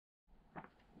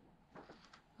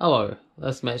Hello,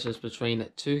 this match is between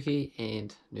Turkey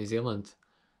and New Zealand.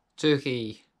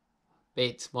 Turkey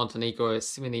beat Montenegro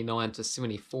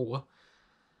 79-74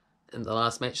 in the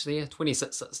last match there.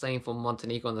 26-16 for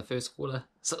Montenegro in the first quarter,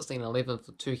 16-11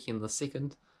 for Turkey in the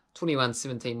second,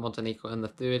 21-17 Montenegro in the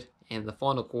third, and the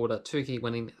final quarter Turkey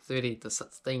winning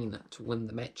 30-16 to win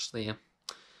the match there.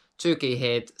 Turkey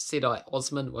had Sedai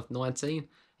Osman with 19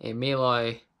 and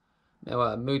Melo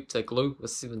Mutaglu with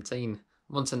 17.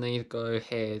 Montenegro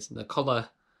has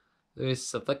Nikola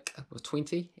Vucevic with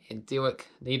 20 and Derek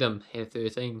Needham had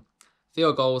 13.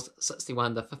 Field goals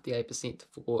 61-58%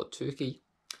 for Turkey,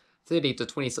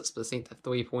 30-26%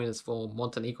 three-pointers for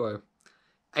Montenegro,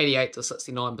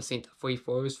 88-69% free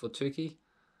throws for Turkey.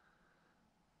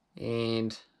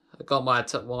 And I got my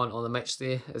tip one on the match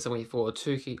there as I went for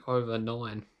Turkey over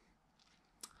 9.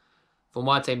 For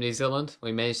my team, New Zealand,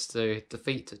 we managed to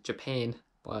defeat Japan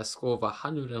by a score of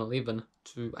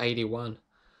 111-81.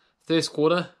 First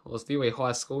quarter was very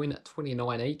high scoring at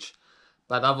 29 each,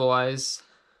 but otherwise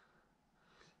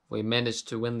we managed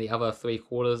to win the other three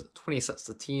quarters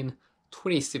 26-10,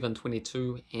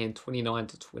 27-22, and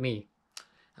 29-20.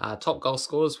 Top goal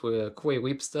scorers were Corey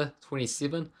Webster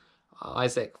 27,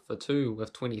 Isaac Fatu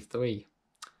with 23.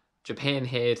 Japan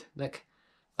had Nick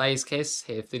Vazquez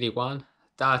had 31,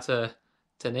 Data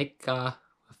Tanaka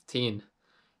with 10.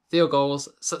 Field goals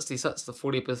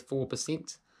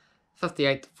 66-44%,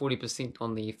 58-40%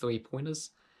 on the three-pointers,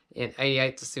 and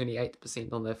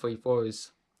 88-78% on their free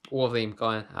throws. All of them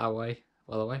going our way,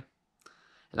 by the way.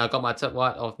 And I got my tip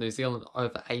right of New Zealand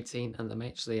over 18 in the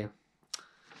match there.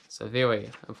 So very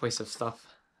impressive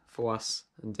stuff for us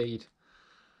indeed.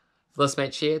 For this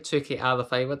match here, Turkey are the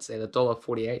favourites at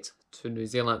 $1.48 to New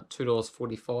Zealand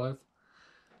 $2.45.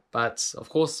 But of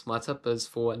course, my tip is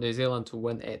for New Zealand to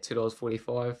win at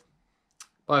 $2.45.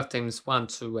 Both teams won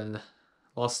 2 and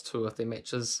lost 2 of their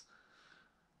matches.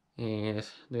 And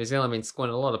New Zealand been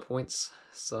scoring a lot of points.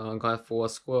 So I'm going for a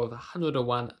score of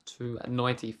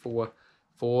 101-94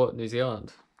 for New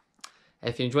Zealand.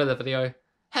 If you enjoyed the video,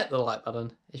 hit the like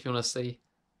button. If you want to see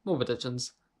more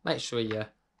predictions, make sure you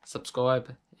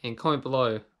subscribe and comment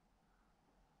below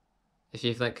if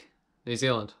you think New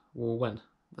Zealand will win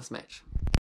this match.